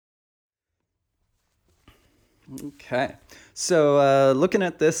Okay. So looking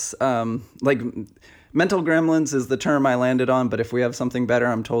at this, mental gremlins is the term I landed on, but if we have something better,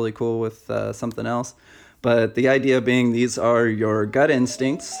 I'm totally cool with something else. But the idea being these are your gut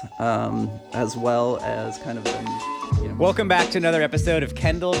instincts, as well as kind of Welcome back to another episode of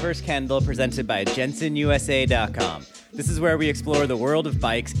Kendall vs. Kendall, presented by JensenUSA.com. This is where we explore the world of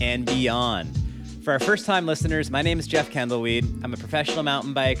bikes and beyond. For our first-time listeners, my name is Jeff Kendallweed. I'm a professional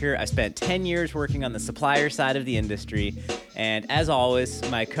mountain biker. I spent 10 years working on the supplier side of the industry. And as always,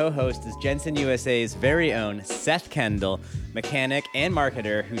 my co-host is Jensen USA's very own Seth Kendall, mechanic and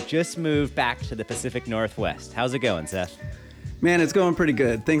marketer who just moved back to the Pacific Northwest. How's it going, Seth? Man, it's going pretty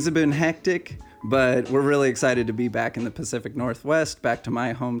good. Things have been hectic, but we're really excited to be back in the Pacific Northwest, back to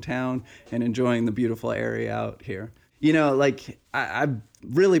my hometown, and enjoying the beautiful area out here. You know, I've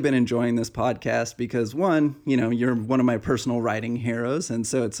really been enjoying this podcast because, one, you're one of my personal riding heroes, and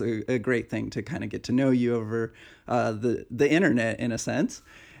so it's a great thing to kind of get to know you over the internet, in a sense.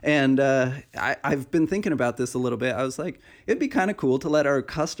 And I've been thinking about this a little bit. I was like, it'd be kind of cool to let our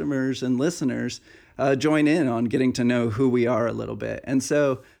customers and listeners join in on getting to know who we are a little bit. And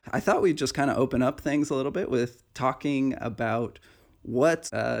so I thought we'd just kind of open up things a little bit with talking about what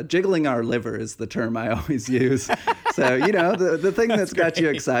jiggling our liver is the term I always use. So, the thing that's got you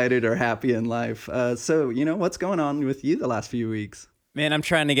excited or happy in life. So, what's going on with you the last few weeks? Man, I'm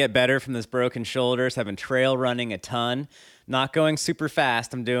trying to get better from this broken shoulder. So I've been trail running a ton, not going super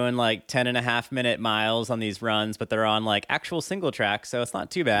fast. I'm doing like 10.5-minute miles on these runs, but they're on like actual single track, so it's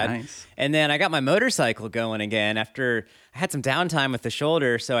not too bad. Nice. And then I got my motorcycle going again after I had some downtime with the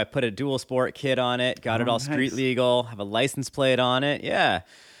shoulder, so I put a dual sport kit on it, got it all street legal, have a license plate on it. Yeah.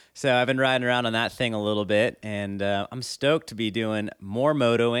 So I've been riding around on that thing a little bit, and I'm stoked to be doing more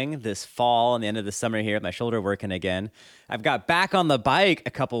motoing this fall and the end of the summer here with my shoulder working again. I've got back on the bike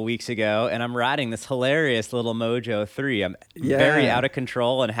a couple weeks ago, and I'm riding this hilarious little Mojo 3. I'm very out of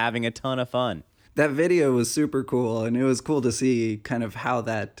control and having a ton of fun. That video was super cool, and it was cool to see kind of how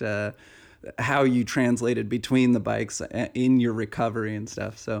that how you translated between the bikes in your recovery and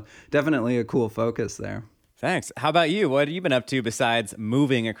stuff. So definitely a cool focus there. Thanks. How about you? What have you been up to besides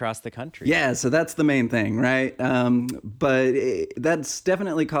moving across the country? Yeah, so that's the main thing, right? That's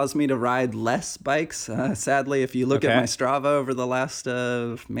definitely caused me to ride less bikes. Sadly, if you look at my Strava over the last,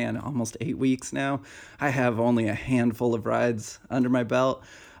 almost 8 weeks now, I have only a handful of rides under my belt.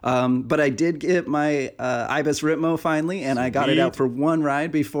 But I did get my Ibis Ritmo finally, and I got it out for one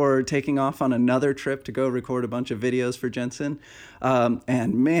ride before taking off on another trip to go record a bunch of videos for Jensen.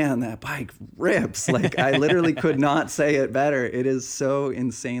 And man, that bike rips. Like, I literally could not say it better. It is so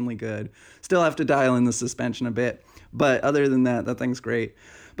insanely good. Still have to dial in the suspension a bit, but other than that, that thing's great.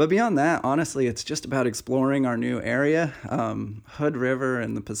 But beyond that, honestly, it's just about exploring our new area. Hood River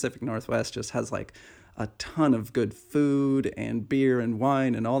and the Pacific Northwest just has like a ton of good food and beer and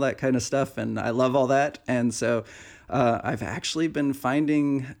wine and all that kind of stuff. And I love all that. And so I've actually been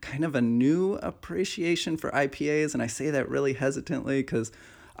finding kind of a new appreciation for IPAs. And I say that really hesitantly because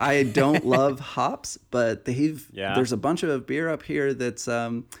I don't love hops, but there's a bunch of beer up here that's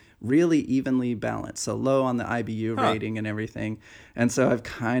really evenly balanced. So low on the IBU rating and everything. And so I've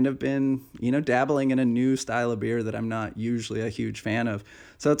kind of been, dabbling in a new style of beer that I'm not usually a huge fan of.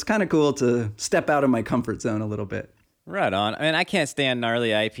 So it's kind of cool to step out of my comfort zone a little bit. Right on. I mean, I can't stand gnarly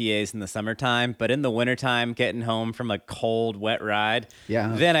IPAs in the summertime, but in the wintertime, getting home from a cold, wet ride,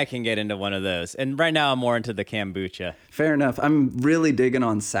 then I can get into one of those. And right now, I'm more into the kombucha. Fair enough. I'm really digging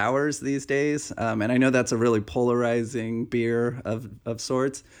on sours these days, and I know that's a really polarizing beer of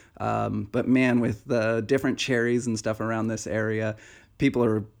sorts. But man, with the different cherries and stuff around this area, people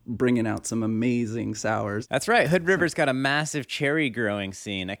are bringing out some amazing sours. That's right. Hood River's got a massive cherry growing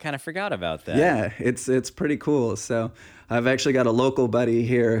scene. I kind of forgot about that. Yeah, it's pretty cool. So I've actually got a local buddy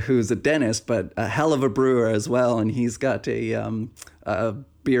here who's a dentist, but a hell of a brewer as well. And he's got a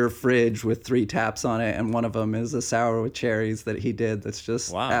beer fridge with 3 taps on it. And one of them is a sour with cherries that he did that's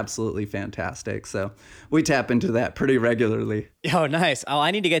just absolutely fantastic. So we tap into that pretty regularly. Oh, nice. Oh,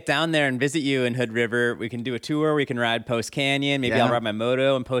 I need to get down there and visit you in Hood River. We can do a tour. We can ride Post Canyon. Maybe I'll ride my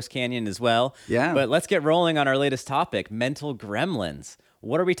moto in Post Canyon as well. Yeah. But let's get rolling on our latest topic, mental gremlins.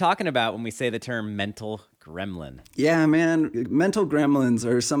 What are we talking about when we say the term mental gremlin? Yeah, man, mental gremlins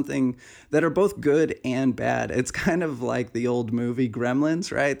are something that are both good and bad. It's kind of like the old movie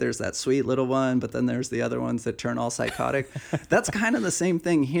Gremlins, right? There's that sweet little one, but then there's the other ones that turn all psychotic. That's kind of the same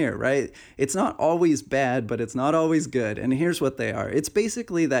thing here, right? It's not always bad, but it's not always good. And here's what they are. It's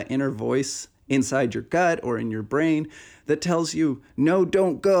basically that inner voice inside your gut or in your brain that tells you, no,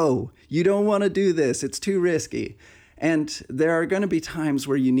 don't go. You don't want to do this. It's too risky. And there are going to be times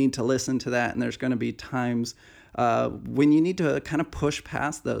where you need to listen to that, and there's going to be times when you need to kind of push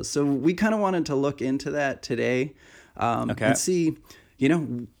past those. So we kind of wanted to look into that today and see,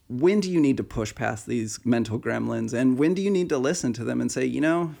 when do you need to push past these mental gremlins, and when do you need to listen to them and say,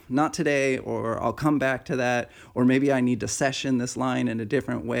 not today, or I'll come back to that, or maybe I need to session this line in a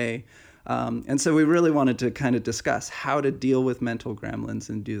different way. And so we really wanted to kind of discuss how to deal with mental gremlins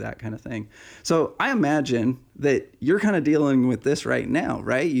and do that kind of thing. So I imagine that you're kind of dealing with this right now,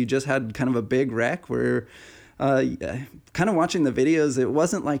 right? You just had kind of a big wreck where kind of watching the videos, it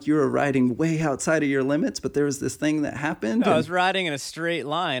wasn't like you were riding way outside of your limits, but there was this thing that happened. No, I was riding in a straight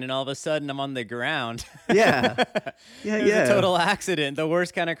line, and all of a sudden I'm on the ground. Yeah. It was a total accident. The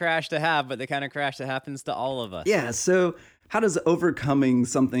worst kind of crash to have, but the kind of crash that happens to all of us. Yeah. So how does overcoming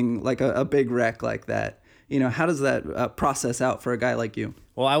something like a big wreck like that, how does that process out for a guy like you?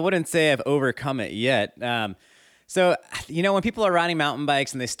 Well, I wouldn't say I've overcome it yet. So, when people are riding mountain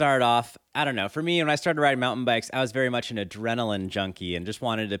bikes and they start off, I don't know. For me, when I started riding mountain bikes, I was very much an adrenaline junkie and just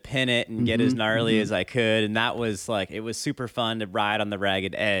wanted to pin it and get as gnarly as I could. And that was it was super fun to ride on the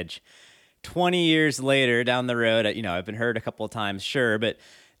ragged edge. 20 years later down the road, I've been hurt a couple of times, sure, but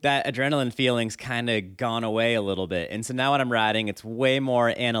that adrenaline feeling's kind of gone away a little bit. And so now when I'm riding, it's way more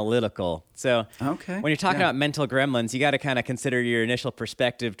analytical. So when you're talking about mental gremlins, you got to kind of consider your initial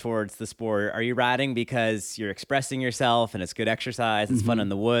perspective towards the sport. Are you riding because you're expressing yourself and it's good exercise, it's fun in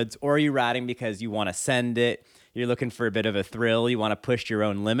the woods? Or are you riding because you want to send it, you're looking for a bit of a thrill, you want to push your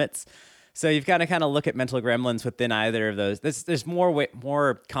own limits? So you've got to kind of look at mental gremlins within either of those. There's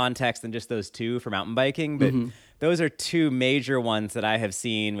more context than just those two for mountain biking, but those are two major ones that I have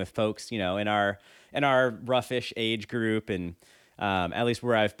seen with folks, in our roughish age group, and at least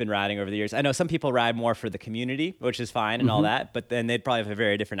where I've been riding over the years. I know some people ride more for the community, which is fine and all that, but then they'd probably have a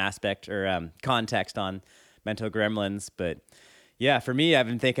very different aspect or context on mental gremlins. But yeah, for me, I've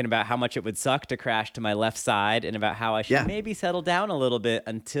been thinking about how much it would suck to crash to my left side and about how I should maybe settle down a little bit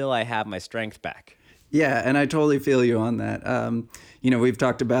until I have my strength back. Yeah, and I totally feel you on that. We've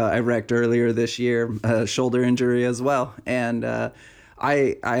talked about, I wrecked earlier this year, shoulder injury as well. And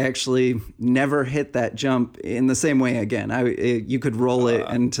I actually never hit that jump in the same way again. You could roll it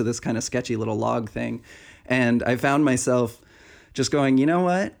into this kind of sketchy little log thing. And I found myself just going, you know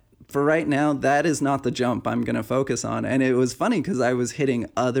what? For right now, that is not the jump I'm going to focus on. And it was funny because I was hitting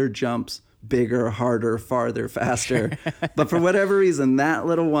other jumps bigger, harder, farther, faster. But for whatever reason, that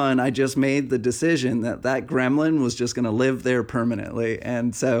little one, I just made the decision that gremlin was just going to live there permanently.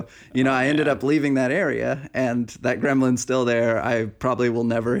 And so, I ended up leaving that area, and that gremlin's still there. I probably will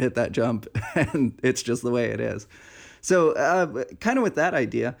never hit that jump, and it's just the way it is. So kind of with that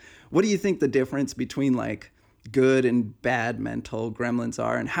idea, what do you think the difference between good and bad mental gremlins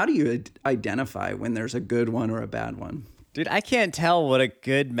are, and how do you identify when there's a good one or a bad one? Dude, I can't tell what a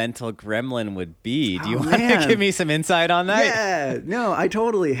good mental gremlin would be. Do you want to give me some insight on that? Yeah, no, I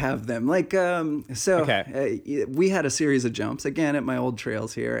totally have them. We had a series of jumps, again, at my old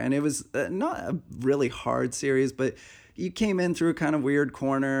trails here, and it was not a really hard series, but you came in through a kind of weird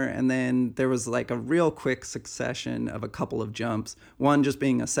corner, and then there was a real quick succession of a couple of jumps, one just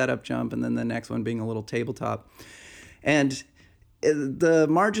being a setup jump, and then the next one being a little tabletop. And the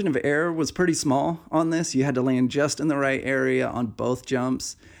margin of error was pretty small on this. You had to land just in the right area on both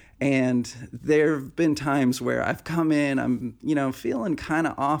jumps. And there have been times where I've come in, I'm, feeling kind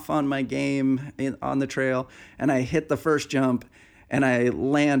of off on my game on the trail, and I hit the first jump and I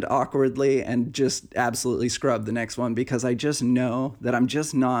land awkwardly and just absolutely scrub the next one because I just know that I'm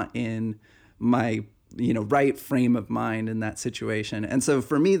just not in my right frame of mind in that situation. And so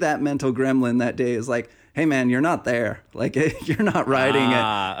for me, that mental gremlin that day is hey man, you're not there. You're not riding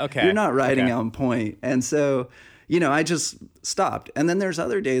it. Okay. You're not riding on point. And so, I just stopped. And then there's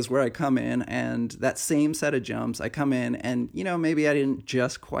other days where I come in and that same set of jumps, I come in and, maybe I didn't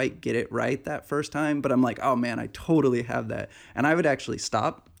just quite get it right that first time, but I'm oh man, I totally have that. And I would actually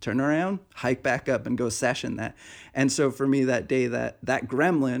stop, turn around, hike back up and go session that. And so for me that day, that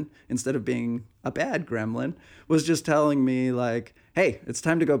gremlin, instead of being a bad gremlin, was just telling me hey, it's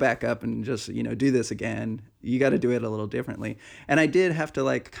time to go back up and just, do this again. You got to do it a little differently. And I did have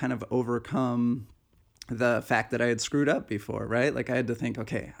to kind of overcome the fact that I had screwed up before, right? I had to think,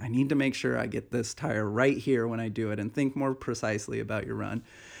 okay, I need to make sure I get this tire right here when I do it, and think more precisely about your run.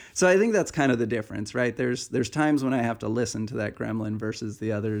 So I think that's kind of the difference, right? There's times when I have to listen to that gremlin versus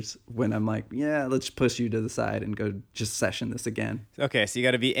the others when I'm yeah, let's push you to the side and go just session this again. Okay, so you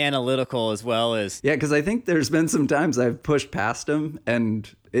got to be analytical as well as... Yeah, because I think there's been some times I've pushed past them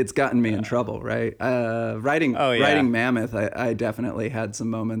and it's gotten me in trouble, right? Riding Mammoth, I definitely had some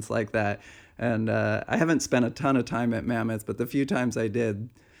moments like that. And I haven't spent a ton of time at Mammoth, but the few times I did,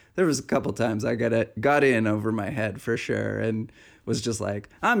 there was a couple times I got in over my head for sure, and was just like,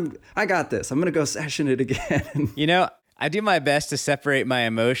 I got this. I'm gonna go session it again. I do my best to separate my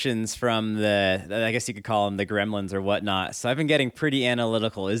emotions from I guess you could call them the gremlins or whatnot. So I've been getting pretty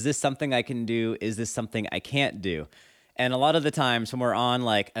analytical. Is this something I can do? Is this something I can't do? And a lot of the times when we're on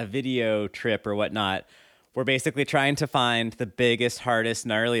like a video trip or whatnot, we're basically trying to find the biggest, hardest,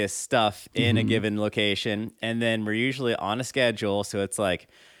 gnarliest stuff in a given location. And then we're usually on a schedule. So it's like,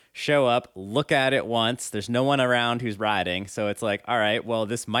 show up, look at it once. There's no one around who's riding. So it's like, all right, well,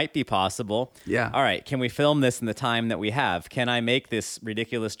 this might be possible. Yeah. All right, can we film this in the time that we have? Can I make this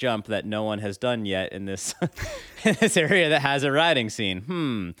ridiculous jump that no one has done yet in this in this area that has a riding scene?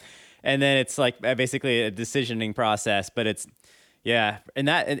 And then it's like basically a decisioning process, but it's, yeah, in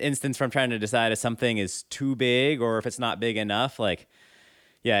that instance where I'm trying to decide if something is too big or if it's not big enough, like,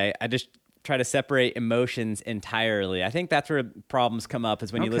 yeah, I just try to separate emotions entirely. I think that's where problems come up,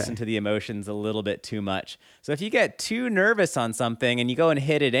 is when you listen to the emotions a little bit too much. So if you get too nervous on something and you go and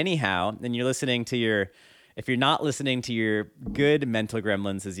hit it anyhow, then you're listening to if you're not listening to your good mental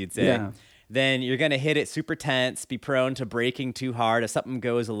gremlins, as you'd say, then you're going to hit it super tense, be prone to braking too hard. If something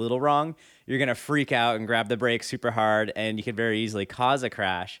goes a little wrong, you're going to freak out and grab the brake super hard, and you could very easily cause a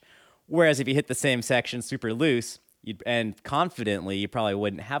crash. Whereas if you hit the same section super loose, and confidently, you probably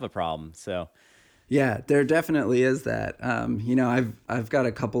wouldn't have a problem. So, yeah, there definitely is that. I've got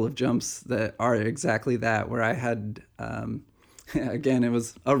a couple of jumps that are exactly that, where I had, again, it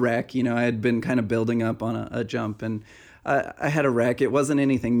was a wreck. I had been kind of building up on a jump, and I had a wreck. It wasn't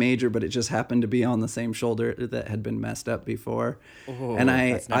anything major, but it just happened to be on the same shoulder that had been messed up before. Ooh, and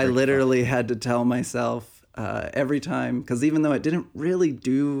I literally had to tell myself every time, because even though it didn't really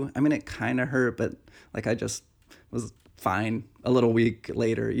it kind of hurt, but like I just was fine a little week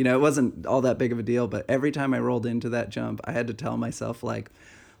later. It wasn't all that big of a deal, but every time I rolled into that jump, I had to tell myself, like,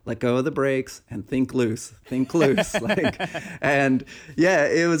 let go of the brakes and think loose. And yeah,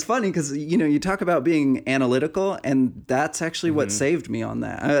 it was funny because, you talk about being analytical, and that's actually what saved me on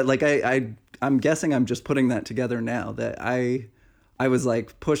that. I'm guessing I'm just putting that together now, that I was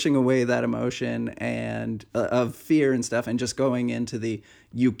like pushing away that emotion and of fear and stuff, and just going into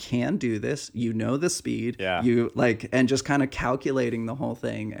you can do this, the speed, and just kind of calculating the whole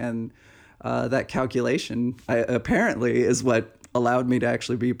thing. And that calculation apparently is what allowed me to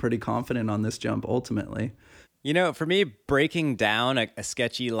actually be pretty confident on this jump ultimately. For me, breaking down a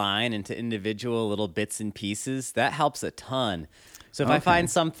sketchy line into individual little bits and pieces, that helps a ton. So if I find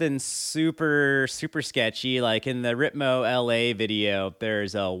something super, super sketchy, like in the Ritmo LA video,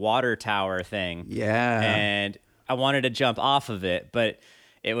 there's a water tower thing. Yeah. And I wanted to jump off of it, but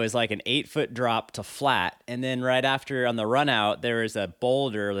it was like an 8-foot drop to flat. And then right after, on the run out, there was a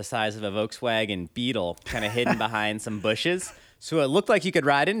boulder the size of a Volkswagen Beetle kind of hidden behind some bushes. So it looked like you could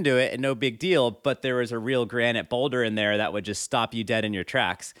ride into it and no big deal, but there was a real granite boulder in there that would just stop you dead in your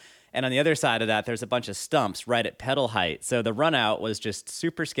tracks. And on the other side of that, there's a bunch of stumps right at pedal height. So the run out was just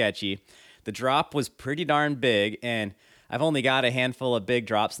super sketchy. The drop was pretty darn big, and I've only got a handful of big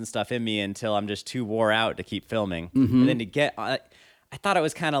drops and stuff in me until I'm just too wore out to keep filming. And then I thought it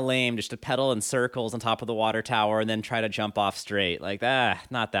was kind of lame just to pedal in circles on top of the water tower and then try to jump off straight. Like,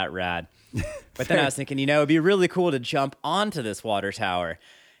 not that rad. But then I was thinking, it'd be really cool to jump onto this water tower.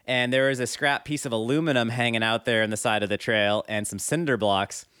 And there was a scrap piece of aluminum hanging out there on the side of the trail and some cinder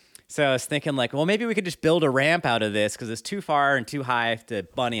blocks. So I was thinking, like, well, maybe we could just build a ramp out of this because it's too far and too high to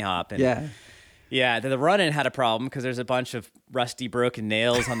bunny hop. And yeah, the run-in had a problem because there's a bunch of rusty, broken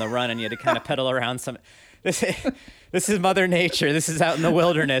nails on the run, and you had to kind of pedal around some. This is Mother Nature. This is out in the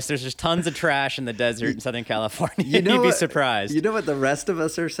wilderness. There's just tons of trash in the desert in Southern California. You'd be surprised. You know what the rest of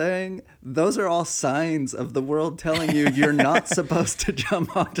us are saying? Those are all signs of the world telling you you're not supposed to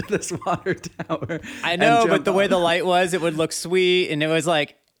jump onto this water tower. I know, but the way the light was, it would look sweet, and it was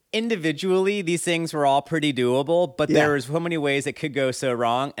like, individually, these things were all pretty doable, but there was so many ways it could go so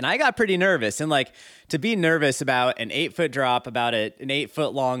wrong. And I got pretty nervous. And like, to be nervous about an 8-foot drop, about an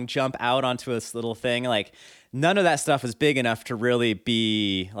 8-foot long jump out onto this little thing, like none of that stuff was big enough to really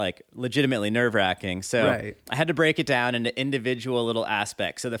be like legitimately nerve-wracking. So I had to break it down into individual little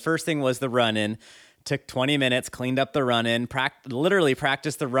aspects. So the first thing was the run-in. Took 20 minutes, cleaned up the run-in, literally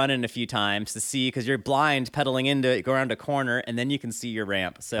practiced the run-in a few times to see, because you're blind pedaling into it, go around a corner, and then you can see your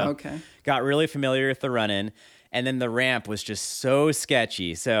ramp. So got really familiar with the run-in, and then the ramp was just so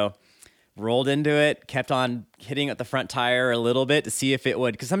sketchy. So rolled into it, kept on hitting at the front tire a little bit to see if it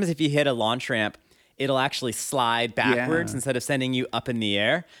would, because sometimes if you hit a launch ramp, it'll actually slide backwards instead of sending you up in the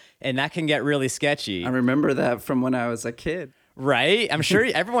air, and that can get really sketchy. I remember that from when I was a kid. Right? I'm sure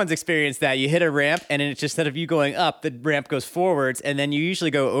everyone's experienced that. You hit a ramp, and it's just instead of you going up, the ramp goes forwards, and then you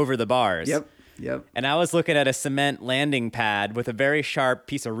usually go over the bars. Yep. And I was looking at a cement landing pad with a very sharp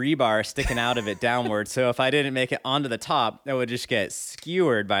piece of rebar sticking out of it downward. So if I didn't make it onto the top, I would just get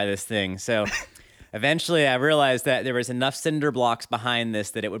skewered by this thing. So eventually I realized that there was enough cinder blocks behind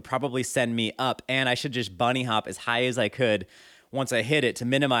this that it would probably send me up, and I should just bunny hop as high as I could once I hit it to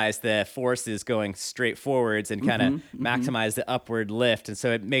minimize the forces going straight forwards and kind of maximize the upward lift. And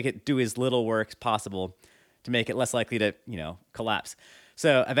so it make it do as little work as possible to make it less likely to, collapse.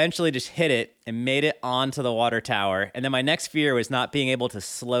 So eventually just hit it and made it onto the water tower. And then my next fear was not being able to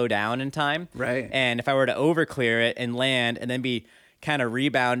slow down in time. Right. And if I were to overclear it and land and then be kind of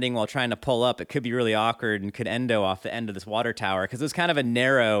rebounding while trying to pull up, it could be really awkward and could endo off the end of this water tower because it was kind of a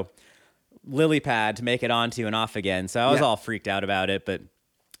narrow lily pad to make it onto and off again. So I was all freaked out about it, but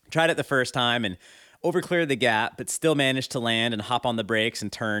tried it the first time and overcleared the gap, but still managed to land and hop on the brakes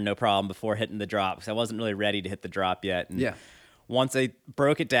and turn no problem before hitting the drop because I wasn't really ready to hit the drop yet. And once I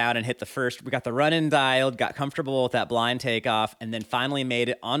broke it down and hit the first, we got the run-in dialed, got comfortable with that blind takeoff, and then finally made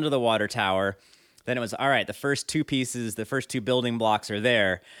it onto the water tower. Then it was, all right, the first two pieces, the first two building blocks are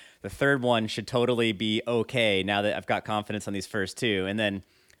there. The third one should totally be okay now that I've got confidence on these first two. And then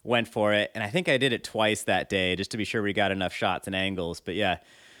went for it, and I think I did it twice that day just to be sure we got enough shots and angles. But yeah,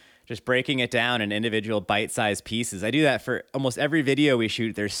 just breaking it down in individual bite-sized pieces. I do that for almost every video we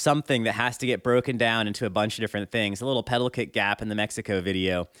shoot. There's something that has to get broken down into a bunch of different things. A little pedal kick gap in the Mexico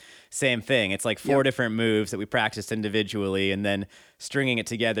video, same thing. It's like 4 different moves that we practiced individually, and then stringing it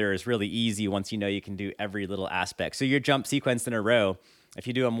together is really easy once you know you can do every little aspect. So your jump sequence in a row, if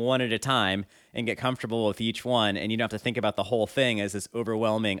you do them one at a time and get comfortable with each one, and you don't have to think about the whole thing as this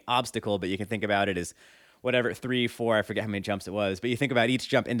overwhelming obstacle, but you can think about it as whatever, 3, 4, I forget how many jumps it was, but you think about each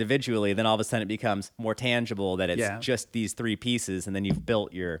jump individually, then all of a sudden it becomes more tangible that it's just these 3 pieces, and then you've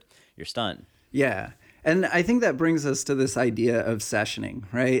built your stunt. Yeah. And I think that brings us to this idea of sessioning,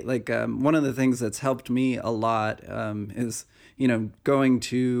 right? Like one of the things that's helped me a lot is, going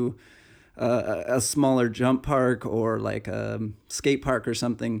to a smaller jump park or like a skate park or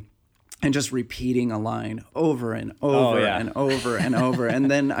something and just repeating a line over and over and over and over. And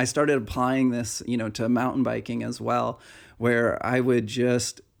then I started applying this, to mountain biking as well, where I would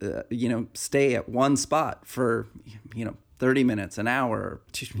just, stay at one spot for, 30 minutes, an hour,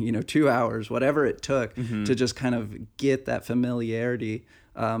 2 hours, whatever it took to just kind of get that familiarity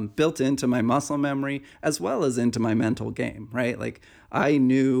built into my muscle memory as well as into my mental game, right? Like I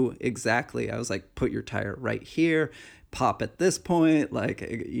knew exactly, I was like, put your tire right here, pop at this point,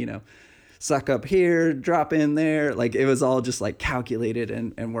 like, suck up here, drop in there. Like it was all just like calculated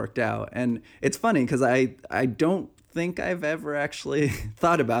and worked out. And it's funny because I don't think I've ever actually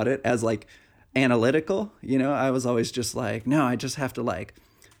thought about it as like analytical. I was always just like, no, I just have to like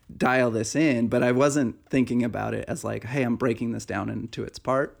dial this in, but I wasn't thinking about it as like, hey, I'm breaking this down into its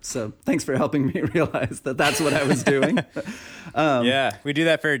part. So thanks for helping me realize that that's what I was doing. We do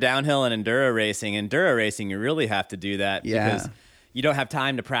that for downhill and enduro racing. Enduro racing, you really have to do that because you don't have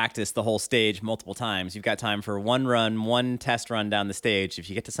time to practice the whole stage multiple times. You've got time for one run, one test run down the stage. If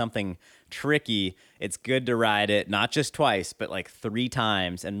you get to something tricky, it's good to ride it, not just twice, but like 3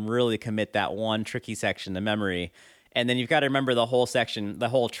 times and really commit that one tricky section to memory. And then you've got to remember the whole section, the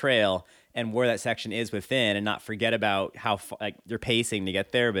whole trail, and where that section is within, and not forget about how you're pacing to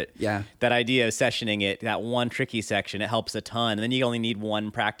get there. But that idea of sessioning it, that one tricky section, it helps a ton. And then you only need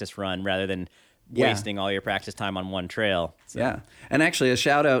one practice run rather than wasting all your practice time on one trail. So. Yeah. And actually a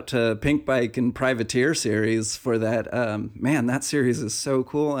shout out to Pink Bike and Privateer series for that. Man, that series is so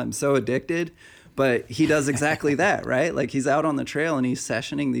cool. I'm so addicted. But he does exactly that, right? Like he's out on the trail and he's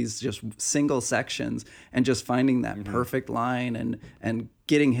sessioning these just single sections and just finding that perfect line and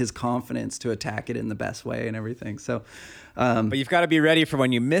getting his confidence to attack it in the best way and everything. So, but you've got to be ready for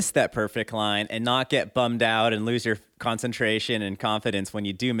when you miss that perfect line and not get bummed out and lose your concentration and confidence when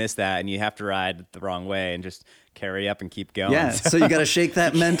you do miss that and you have to ride the wrong way and just carry up and keep going. Yeah, so you got to shake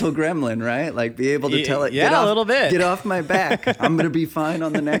that mental gremlin, right? Like be able to tell it, a little bit. Get off my back. I'm going to be fine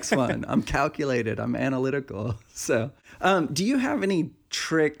on the next one. I'm calculated. I'm analytical. So do you have any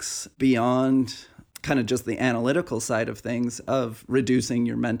tricks beyond kind of just the analytical side of things of reducing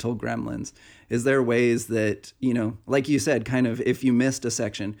your mental gremlins? Is there ways that, like you said, kind of if you missed a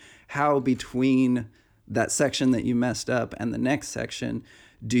section, how between that section that you messed up and the next section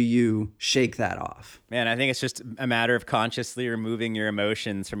do you shake that off? Man, I think it's just a matter of consciously removing your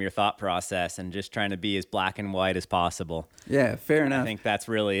emotions from your thought process and just trying to be as black and white as possible. Yeah, fair enough. I think that's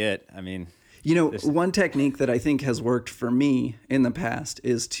really it. I mean, one technique that I think has worked for me in the past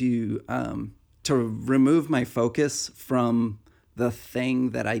is to to remove my focus from the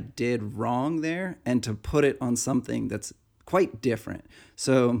thing that I did wrong there and to put it on something that's quite different.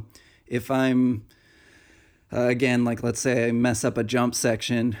 So if I'm, again, like let's say I mess up a jump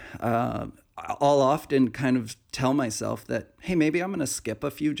section, I'll often kind of tell myself that, hey, maybe I'm going to skip a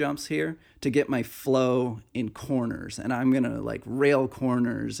few jumps here to get my flow in corners. And I'm going to like rail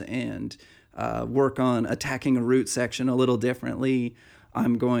corners and work on attacking a root section a little differently.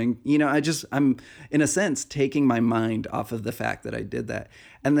 I'm going, I'm in a sense taking my mind off of the fact that I did that.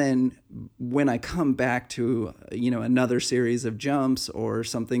 And then when I come back to, another series of jumps or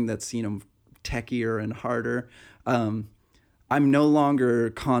something that's, techier and harder, I'm no longer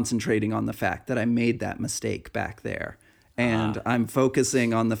concentrating on the fact that I made that mistake back there. And I'm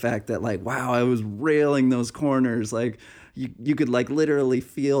focusing on the fact that like, wow, I was railing those corners. Like you could like literally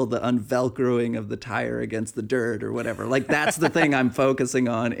feel the unvelcroing of the tire against the dirt or whatever. Like that's the thing I'm focusing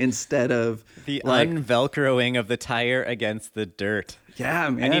on instead of the unvelcroing of the tire against the dirt. Yeah,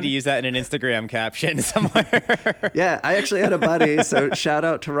 man. I need to use that in an Instagram caption somewhere. Yeah, I actually had a buddy, so shout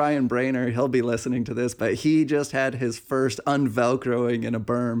out to Ryan Brainer. He'll be listening to this, but he just had his first unvelcroing in a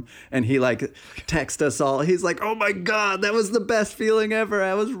berm, and he like texted us all. He's like, oh my God, that was the best feeling ever.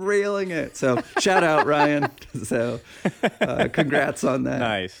 I was railing it. So shout out, Ryan. So congrats on that.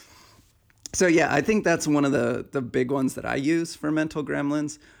 Nice. So yeah, I think that's one of the big ones that I use for mental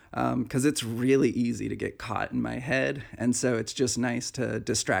gremlins. Because it's really easy to get caught in my head. And so it's just nice to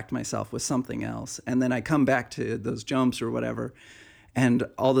distract myself with something else. And then I come back to those jumps or whatever, and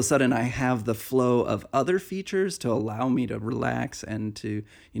all of a sudden I have the flow of other features to allow me to relax and to,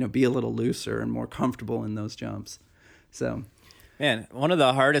 be a little looser and more comfortable in those jumps. So, man, one of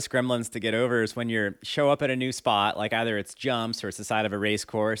the hardest gremlins to get over is when you show up at a new spot, like either it's jumps or it's the side of a race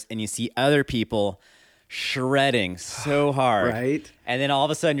course, and you see other people shredding so hard, right? And then all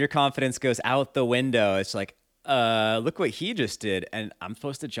of a sudden your confidence goes out the window. It's like, look what he just did, and I'm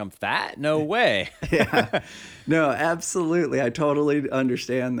supposed to jump that? No way. Yeah, no, absolutely. I totally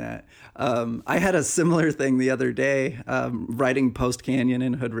understand that. I had a similar thing the other day, riding Post Canyon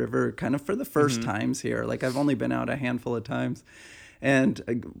in Hood River, kind of for the first times here. Like I've only been out a handful of times, and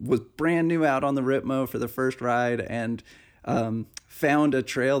I was brand new out on the Ripmo for the first ride, and found a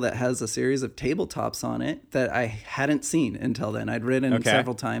trail that has a series of tabletops on it that I hadn't seen until then. I'd ridden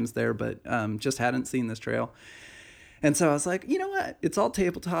several times there, but just hadn't seen this trail. And so I was like, you know what? It's all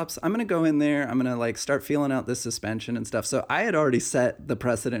tabletops. I'm going to go in there. I'm going to like start feeling out this suspension and stuff. So I had already set the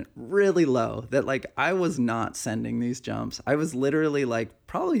precedent really low that like I was not sending these jumps. I was literally like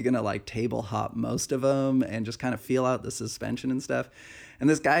probably going to like table hop most of them and just kind of feel out the suspension and stuff. And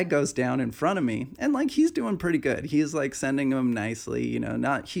this guy goes down in front of me and like he's doing pretty good. He's like sending them nicely,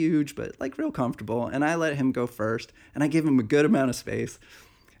 not huge, but like real comfortable. And I let him go first and I give him a good amount of space.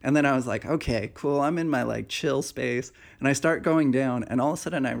 And then I was like, okay, cool. I'm in my like chill space. And I start going down. And all of a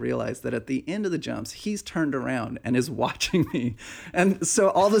sudden I realize that at the end of the jumps, he's turned around and is watching me. And so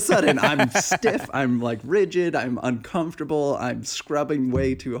all of a sudden I'm stiff. I'm like rigid. I'm uncomfortable. I'm scrubbing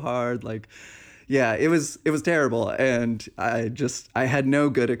way too hard. Like, yeah, it was terrible. And I had no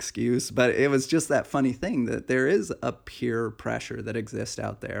good excuse, but it was just that funny thing that there is a peer pressure that exists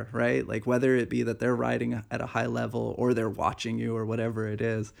out there, right? Like whether it be that they're riding at a high level or they're watching you or whatever it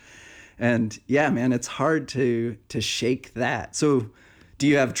is. And yeah, man, it's hard to shake that. So do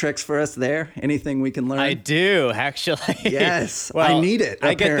you have tricks for us there? Anything we can learn? I do, actually. Yes, well, I need it.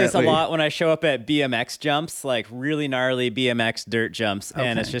 I get this a lot when I show up at BMX jumps, like really gnarly BMX dirt jumps. Okay.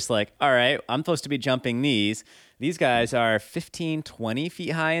 And it's just like, all right, I'm supposed to be jumping these. These guys are 15, 20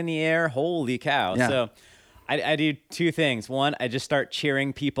 feet high in the air. Holy cow. Yeah. So I do two things. One, I just start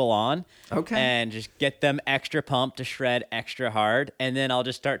cheering people on. Okay. And just get them extra pumped to shred extra hard. And then I'll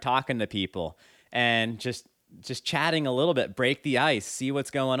just start talking to people and just chatting a little bit, break the ice, see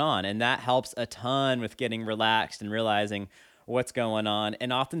what's going on. And that helps a ton with getting relaxed and realizing what's going on.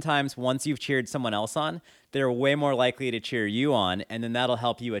 And oftentimes, once you've cheered someone else on, they're way more likely to cheer you on. And then that'll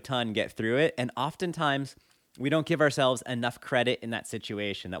help you a ton get through it. And oftentimes, we don't give ourselves enough credit in that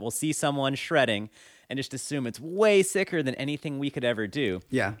situation, that we'll see someone shredding and just assume it's way sicker than anything we could ever do.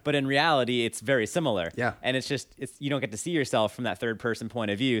 Yeah. But in reality, it's very similar. Yeah. And it's you don't get to see yourself from that third person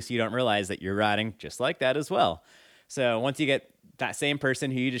point of view, so you don't realize that you're riding just like that as well. So once you get that same person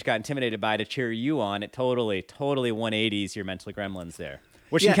who you just got intimidated by to cheer you on, it totally 180s your mental gremlins there.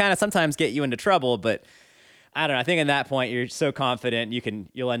 Which can kind of sometimes get you into trouble, but I don't know. I think at that point you're so confident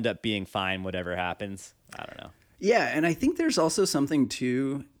you'll end up being fine whatever happens. I don't know. Yeah, and I think there's also something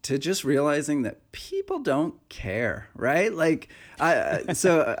to just realizing that people don't care, right? Like,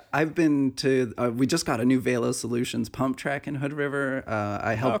 I've been to. We just got a new Velo Solutions pump track in Hood River.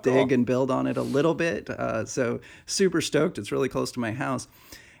 I helped dig and build on it a little bit, so super stoked. It's really close to my house.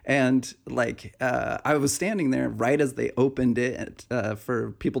 And like, I was standing there right as they opened it for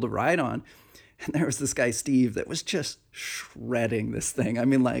people to ride on, and there was this guy Steve that was just shredding this thing. I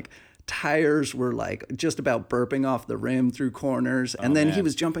mean, like, tires were like just about burping off the rim through corners, and then he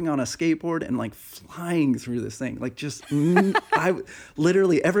was jumping on a skateboard and like flying through this thing, like just I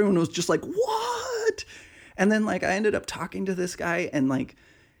literally everyone was just like, what? And then like I ended up talking to this guy, and like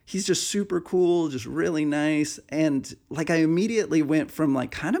he's just super cool, just really nice, and like I immediately went from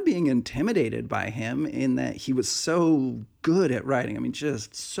like kind of being intimidated by him in that he was so good at riding, I mean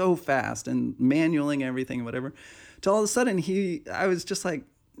just so fast and manualing everything and whatever, to all of a sudden I was just like,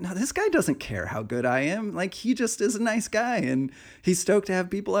 no, this guy doesn't care how good I am. Like, he just is a nice guy, and he's stoked to have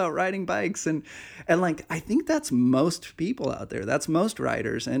people out riding bikes. And like, I think that's most people out there. That's most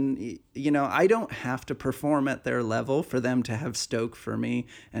riders. And, you know, I don't have to perform at their level for them to have stoke for me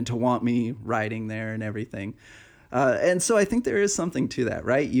and to want me riding there and everything. And so I think there is something to that,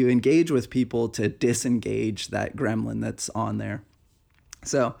 right? You engage with people to disengage that gremlin that's on there.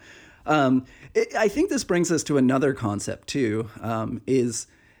 So I think this brings us to another concept too, is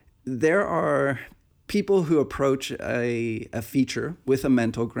there are people who approach a feature with a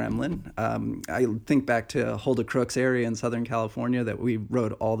mental gremlin. I think back to Hulda Crooks area in Southern California that we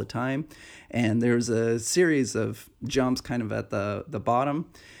rode all the time. And there's a series of jumps kind of at the bottom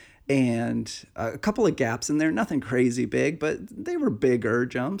and a couple of gaps in there, nothing crazy big, but they were bigger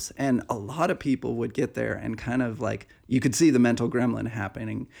jumps. And a lot of people would get there and kind of like, you could see the mental gremlin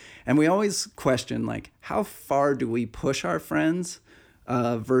happening. And we always question, like, how far do we push our friends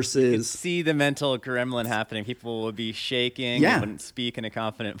versus... You could see the mental gremlin happening. People would be shaking. Yeah. They wouldn't speak in a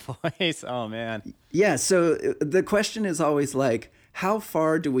confident voice. Oh, man. Yeah, so the question is always like, how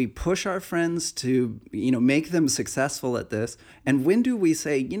far do we push our friends to, you know, make them successful at this? And when do we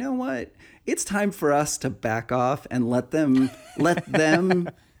say, you know what, it's time for us to back off and let them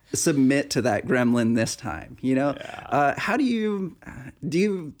submit to that gremlin this time, you know? Yeah. How do you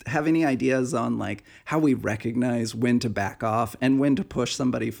have any ideas on like how we recognize when to back off and when to push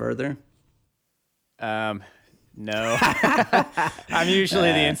somebody further? No. I'm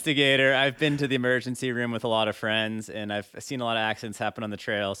usually the instigator. I've been to the emergency room with a lot of friends, and I've seen a lot of accidents happen on the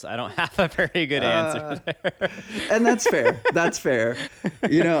trail, so I don't have a very good answer there. And that's fair. That's fair.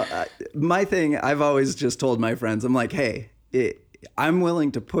 You know, my thing, I've always just told my friends, I'm like, hey, I'm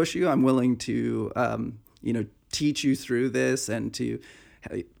willing to push you. I'm willing to, you know, teach you through this and to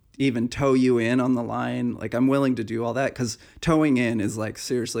even tow you in on the line. Like, I'm willing to do all that, because towing in is like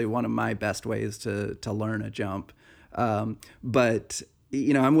seriously one of my best ways to learn a jump. But,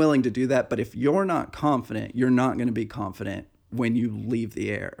 you know, I'm willing to do that. But if you're not confident, you're not going to be confident when you leave the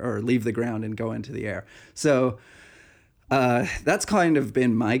air or leave the ground and go into the air. So that's kind of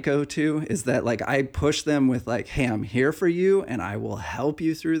been my go-to, is that like I push them with like, hey, I'm here for you and I will help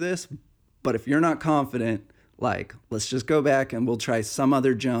you through this. But if you're not confident, like, let's just go back and we'll try some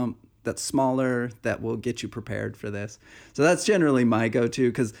other jump that's smaller that will get you prepared for this. So that's generally my go-to,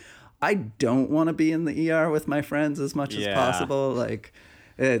 because I don't want to be in the ER with my friends as much as possible. Like,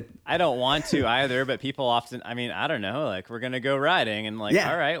 I don't want to either, but people often, I mean, I don't know, like, we're going to go riding and like,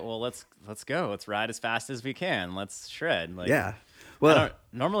 all right, well, let's go. Let's ride as fast as we can. Let's shred. Like, yeah. Well,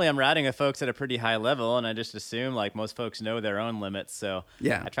 normally I'm riding with folks at a pretty high level, and I just assume like most folks know their own limits. So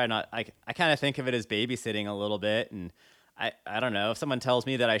yeah, I try not, I kind of think of it as babysitting a little bit. And I don't know, if someone tells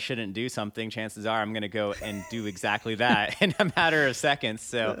me that I shouldn't do something, chances are I'm going to go and do exactly that in a matter of seconds.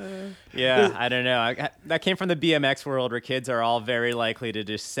 So yeah, I don't know. That came from the BMX world, where kids are all very likely to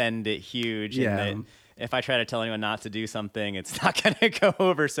just send it huge. Yeah. And if I try to tell anyone not to do something, it's not going to go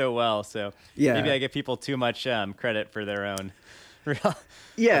over so well. So maybe I give people too much credit for their own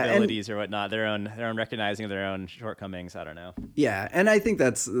abilities or whatnot, their own recognizing of their own shortcomings. I don't know. Yeah, and I think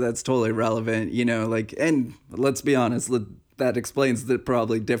that's totally relevant, you know, like, and let's be honest, that explains the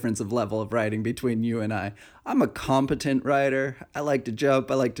probably difference of level of riding between you and I. I'm a competent rider. I like to jump,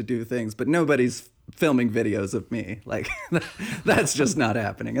 I like to do things, but nobody's filming videos of me. Like, that's just not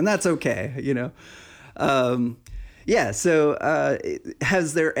happening, and that's okay, you know. Yeah, so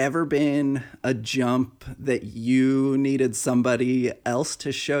has there ever been a jump that you needed somebody else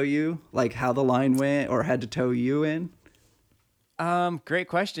to show you, like how the line went, or had to tow you in? Great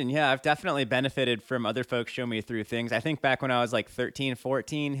question. Yeah, I've definitely benefited from other folks showing me through things. I think back when I was like 13,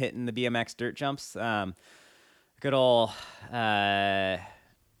 14, hitting the BMX dirt jumps, good old,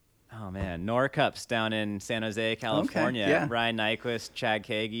 Oh man, NorCup's down in San Jose, California. Okay, yeah. Ryan Nyquist, Chad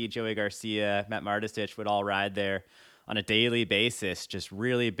Kagi, Joey Garcia, Matt Martistich would all ride there on a daily basis, just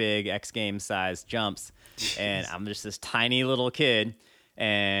really big X Games size jumps. Jeez. And I'm just this tiny little kid,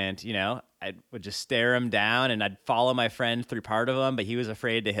 and I would just stare him down, and I'd follow my friend through part of them, but he was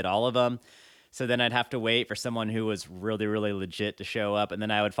afraid to hit all of them. So then I'd have to wait for someone who was really, really legit to show up, and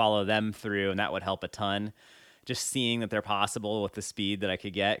then I would follow them through, and that would help a ton. Just seeing that they're possible with the speed that I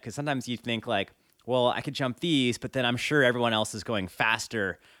could get. Because sometimes you think like, well, I could jump these, but then I'm sure everyone else is going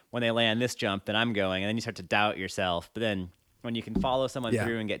faster when they land this jump than I'm going. And then you start to doubt yourself. But then when you can follow someone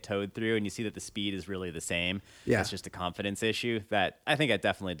through and get towed through and you see that the speed is really the same, it's just a confidence issue. That I think it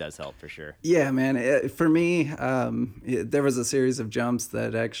definitely does help for sure. Yeah, man. For me, there was a series of jumps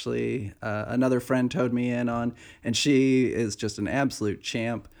that actually another friend towed me in on, and she is just an absolute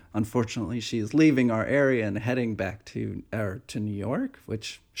champ. Unfortunately, she is leaving our area and heading back to New York,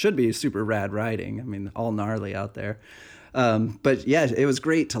 which should be super rad riding. I mean, all gnarly out there. But yeah, it was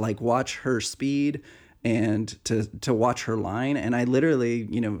great to like watch her speed and to watch her line. And I literally,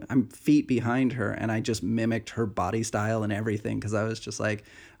 I'm feet behind her and I just mimicked her body style and everything. Because I was just like,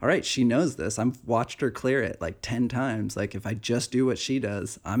 all right, she knows this. I've watched her clear it like 10 times. Like if I just do what she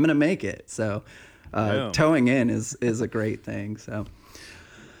does, I'm going to make it. So towing in is a great thing. So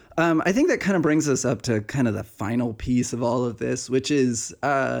I think that kind of brings us up to kind of the final piece of all of this, which is,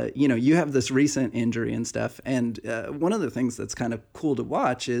 you have this recent injury and stuff. And one of the things that's kind of cool to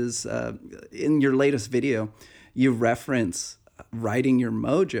watch is in your latest video, you reference riding your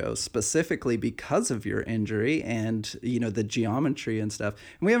mojo specifically because of your injury and, the geometry and stuff.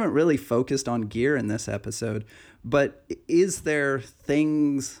 And we haven't really focused on gear in this episode, but is there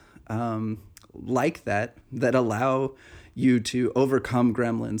things like that allow you to overcome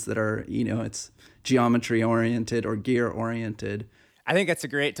gremlins that are, it's geometry oriented or gear oriented? I think that's a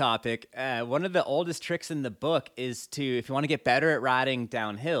great topic. One of the oldest tricks in the book is if you want to get better at riding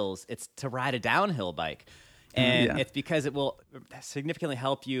down hills, it's to ride a downhill bike. And it's because it will significantly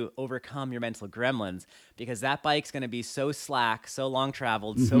help you overcome your mental gremlins, because that bike's going to be so slack, so long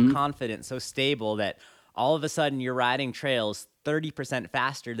traveled, so confident, so stable that all of a sudden you're riding trails 30%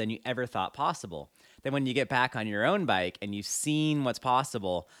 faster than you ever thought possible. Then when you get back on your own bike and you've seen what's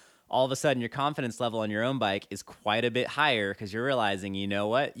possible, all of a sudden your confidence level on your own bike is quite a bit higher because you're realizing, you know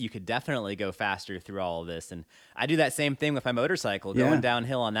what, you could definitely go faster through all of this. And I do that same thing with my motorcycle, going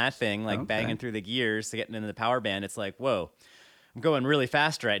downhill on that thing, like banging through the gears to getting into the power band. It's like, whoa, I'm going really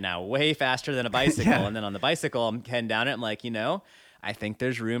fast right now, way faster than a bicycle. And then on the bicycle, I'm heading down it. I'm like, I think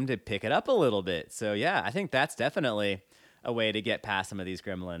there's room to pick it up a little bit. So yeah, I think that's definitely a way to get past some of these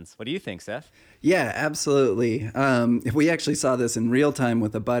gremlins. What do you think, Seth? Yeah, absolutely. We actually saw this in real time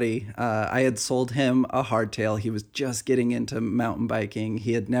with a buddy. I had sold him a hardtail. He was just getting into mountain biking.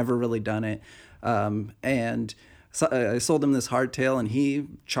 He had never really done it. And so I sold him this hardtail and he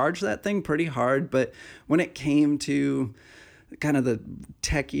charged that thing pretty hard. But when it came to kind of the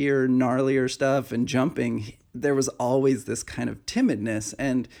techier, gnarlier stuff and jumping, there was always this kind of timidness.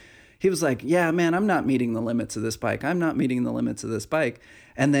 And he was like, yeah, man, I'm not meeting the limits of this bike. I'm not meeting the limits of this bike.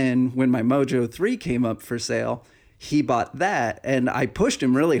 And then when my Mojo 3 came up for sale, he bought that. And I pushed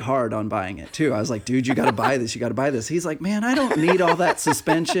him really hard on buying it too. I was like, dude, you got to buy this. You got to buy this. He's like, man, I don't need all that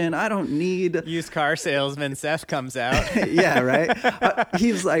suspension. I don't need... Used car salesman Seth comes out. Yeah, right?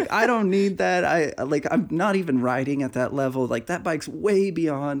 He's like, I don't need that. I'm not even riding at that level. Like that bike's way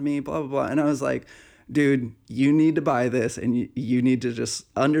beyond me, blah, blah, blah. And I was like, dude, you need to buy this and you need to just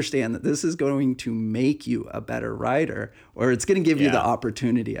understand that this is going to make you a better rider, or it's going to give you the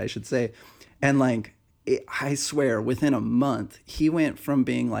opportunity, I should say. And I swear within a month, he went from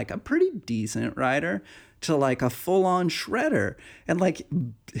being like a pretty decent rider to like a full-on shredder and like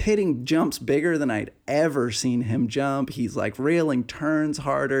hitting jumps bigger than I'd ever seen him jump. He's like railing turns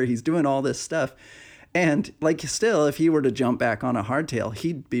harder. He's doing all this stuff. And like still, if he were to jump back on a hardtail,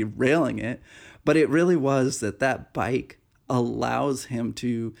 he'd be railing it. But it really was that bike allows him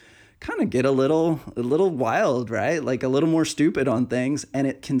to kind of get a little wild, right? Like a little more stupid on things, and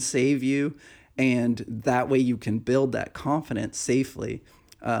it can save you. And that way you can build that confidence safely.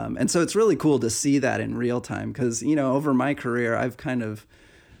 And so it's really cool to see that in real time because, over my career, I've kind of,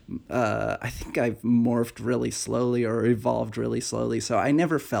 I think I've morphed really slowly or evolved really slowly. So I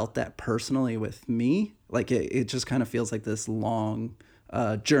never felt that personally with me. Like it just kind of feels like this long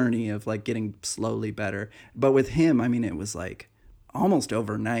journey of like getting slowly better. But with him, I mean, it was like almost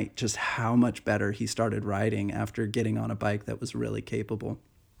overnight just how much better he started riding after getting on a bike that was really capable.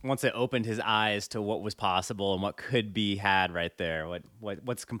 it opened his eyes to what was possible and what could be had right there,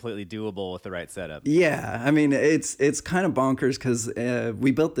 what's completely doable with the right setup. Yeah, I mean, it's kind of bonkers because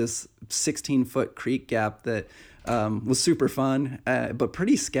we built this 16-foot creek gap that was super fun, but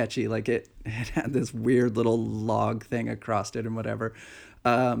pretty sketchy. Like it had this weird little log thing across it and whatever.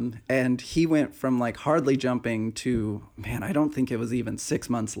 And he went from like hardly jumping to, man, I don't think it was even 6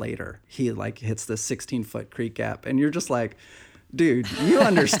 months later, he like hits the 16-foot creek gap. And you're just like, dude, you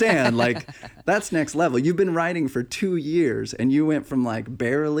understand, like that's next level. You've been riding for 2 years and you went from like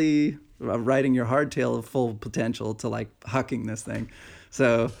barely riding your hardtail of full potential to like hucking this thing.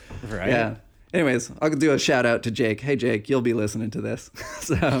 So, right. Yeah. Anyways, I'll do a shout out to Jake. Hey, Jake, you'll be listening to this.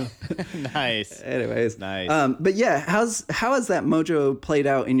 So nice. Anyways, nice. But yeah, how has that mojo played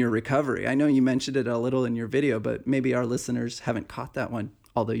out in your recovery? I know you mentioned it a little in your video, but maybe our listeners haven't caught that one,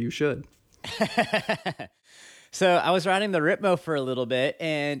 although you should. So I was riding the Ripmo for a little bit,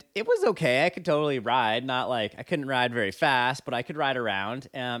 and it was okay. I could totally ride. Not like I couldn't ride very fast, but I could ride around.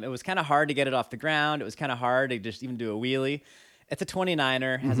 It was kind of hard to get it off the ground. It was kind of hard to just even do a wheelie. It's a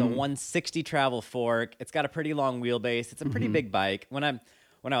 29er, has a 160 travel fork. It's got a pretty long wheelbase. It's a pretty big bike. When I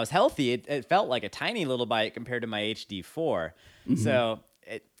was healthy, it felt like a tiny little bike compared to my HD4. So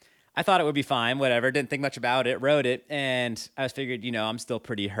I thought it would be fine, whatever. Didn't think much about it, rode it, and I figured, I'm still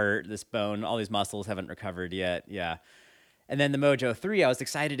pretty hurt. This bone, all these muscles haven't recovered yet. Yeah. And then the Mojo 3, I was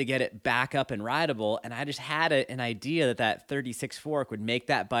excited to get it back up and rideable, and I just had an idea that 36 fork would make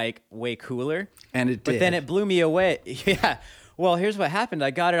that bike way cooler. And it did. But then it blew me away. Yeah. Well, here's what happened. I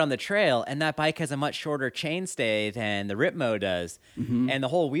got it on the trail, and that bike has a much shorter chainstay than the Ripmo does. And the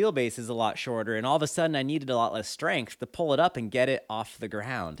whole wheelbase is a lot shorter, and all of a sudden I needed a lot less strength to pull it up and get it off the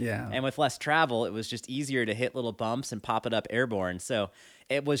ground. Yeah. And with less travel, it was just easier to hit little bumps and pop it up airborne. So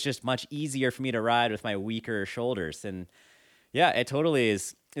it was just much easier for me to ride with my weaker shoulders. And yeah, it totally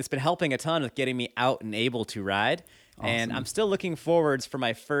is. It's been helping a ton with getting me out and able to ride. Awesome. And I'm still looking forwards for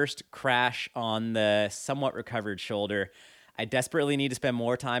my first crash on the somewhat recovered shoulder. I desperately need to spend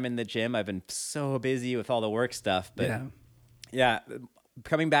more time in the gym. I've been so busy with all the work stuff. But yeah,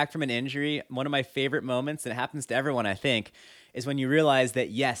 coming back from an injury, one of my favorite moments, and it happens to everyone, I think, is when you realize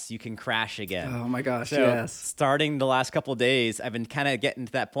that, yes, you can crash again. Oh, my gosh, so yes. Starting the last couple of days, I've been kind of getting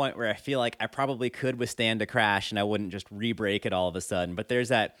to that point where I feel like I probably could withstand a crash and I wouldn't just re-break it all of a sudden. But there's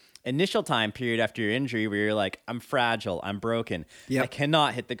that initial time period after your injury where you're like, I'm fragile, I'm broken, I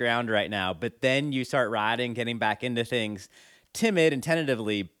cannot hit the ground right now. But then you start riding, getting back into things timid and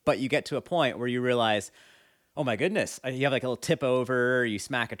tentatively, but you get to a point where you realize, oh my goodness, you have like a little tip over, or you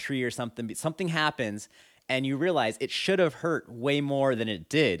smack a tree or something, but something happens and you realize it should have hurt way more than it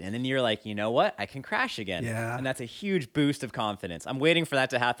did. And then you're like, you know what? I can crash again. Yeah. And that's a huge boost of confidence. I'm waiting for that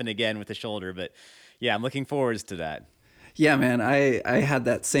to happen again with the shoulder, but yeah, I'm looking forward to that. Yeah, man, I had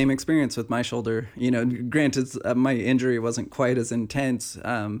that same experience with my shoulder. Granted, my injury wasn't quite as intense,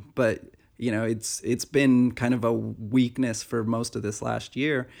 but it's been kind of a weakness for most of this last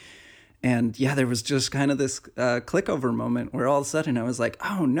year. And yeah, there was just kind of this click over moment where all of a sudden I was like,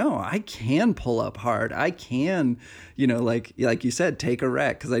 oh no, I can pull up hard. I can, like you said, take a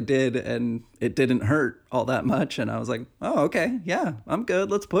wreck, because I did, and it didn't hurt all that much. And I was like, oh, okay, yeah, I'm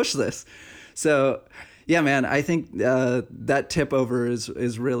good. Let's push this. So yeah, man, I think that tip over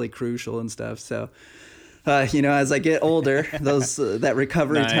is really crucial and stuff. So, as I get older, that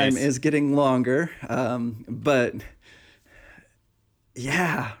recovery time is getting longer. But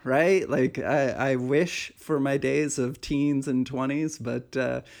yeah, right. Like I wish for my days of teens and 20s, but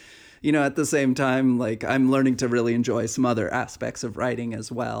at the same time, like I'm learning to really enjoy some other aspects of riding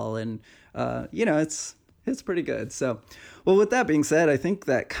as well. And, it's pretty good. So, well, with that being said, I think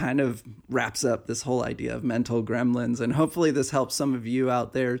that kind of wraps up this whole idea of mental gremlins. And hopefully this helps some of you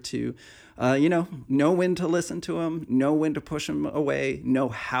out there to, know when to listen to them, know when to push them away, know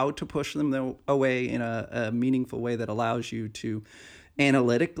how to push them away in a meaningful way that allows you to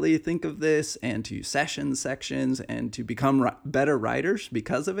analytically think of this and to sections and to become better riders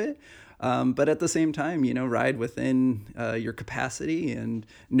because of it. But at the same time, ride within your capacity and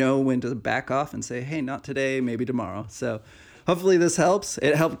know when to back off and say, hey, not today, maybe tomorrow. So hopefully this helps.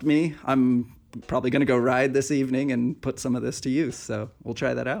 It helped me. I'm probably going to go ride this evening and put some of this to use. So we'll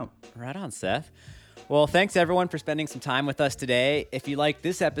try that out. Right on, Seth. Well, thanks everyone for spending some time with us today. If you like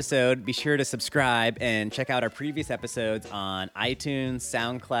this episode, be sure to subscribe and check out our previous episodes on iTunes,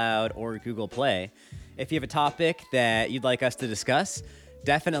 SoundCloud, or Google Play. If you have a topic that you'd like us to discuss,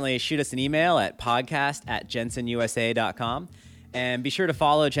 definitely shoot us an email at podcast@jensenusa.com. And be sure to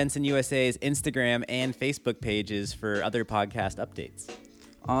follow Jensen USA's Instagram and Facebook pages for other podcast updates.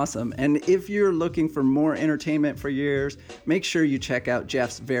 Awesome. And if you're looking for more entertainment for your ears, make sure you check out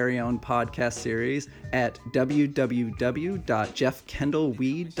Jeff's very own podcast series at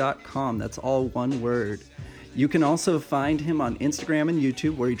www.jeffkendallweed.com. That's all one word. You can also find him on Instagram and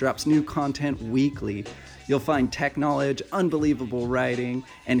YouTube, where he drops new content weekly. You'll find tech knowledge, unbelievable writing,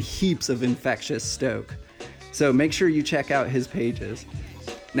 and heaps of infectious stoke. So make sure you check out his pages.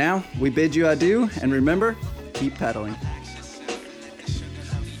 Now, we bid you adieu, and remember, keep pedaling.